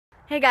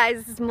Hey guys,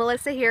 this is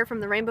Melissa here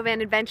from the Rainbow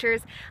Van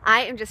Adventures.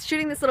 I am just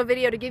shooting this little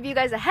video to give you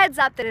guys a heads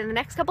up that in the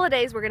next couple of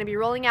days we're going to be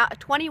rolling out a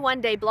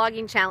 21-day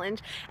blogging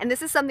challenge, and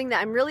this is something that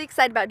I'm really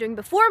excited about doing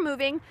before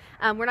moving.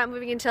 We're not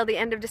moving until the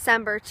end of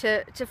December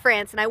to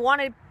France, and I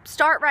want to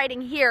start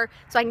writing here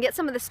so I can get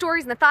some of the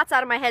stories and the thoughts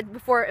out of my head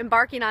before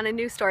embarking on a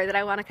new story that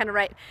I want to kind of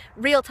write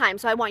real time.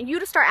 So I want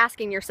you to start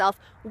asking yourself,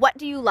 what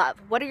do you love?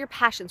 What are your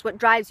passions? What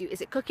drives you? Is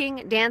it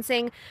cooking,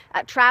 dancing,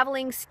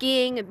 traveling,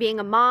 skiing, being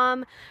a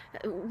mom,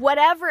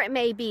 whatever it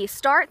may be?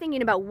 Start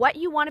thinking about what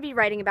you want to be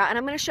writing about, and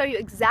I'm going to show you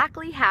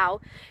exactly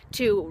how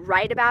to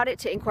write about it,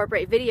 to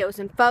incorporate videos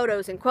and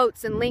photos and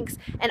quotes and links,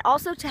 and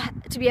also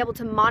to be able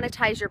to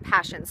monetize your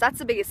passions. That's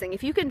the biggest thing.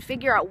 If you can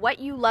figure out what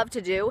you love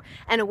to do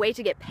and a way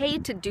to get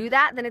paid to do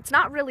that, then it's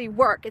not really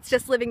work. It's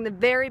just living the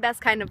very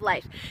best kind of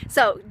life.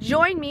 So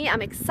join me.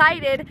 I'm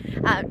excited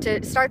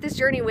to start this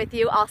journey with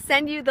you. I'll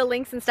send you the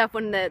links and stuff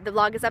when the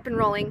vlog is up and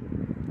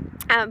rolling.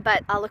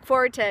 But I'll look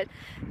forward to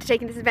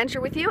taking this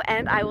adventure with you,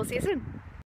 and I will see you soon.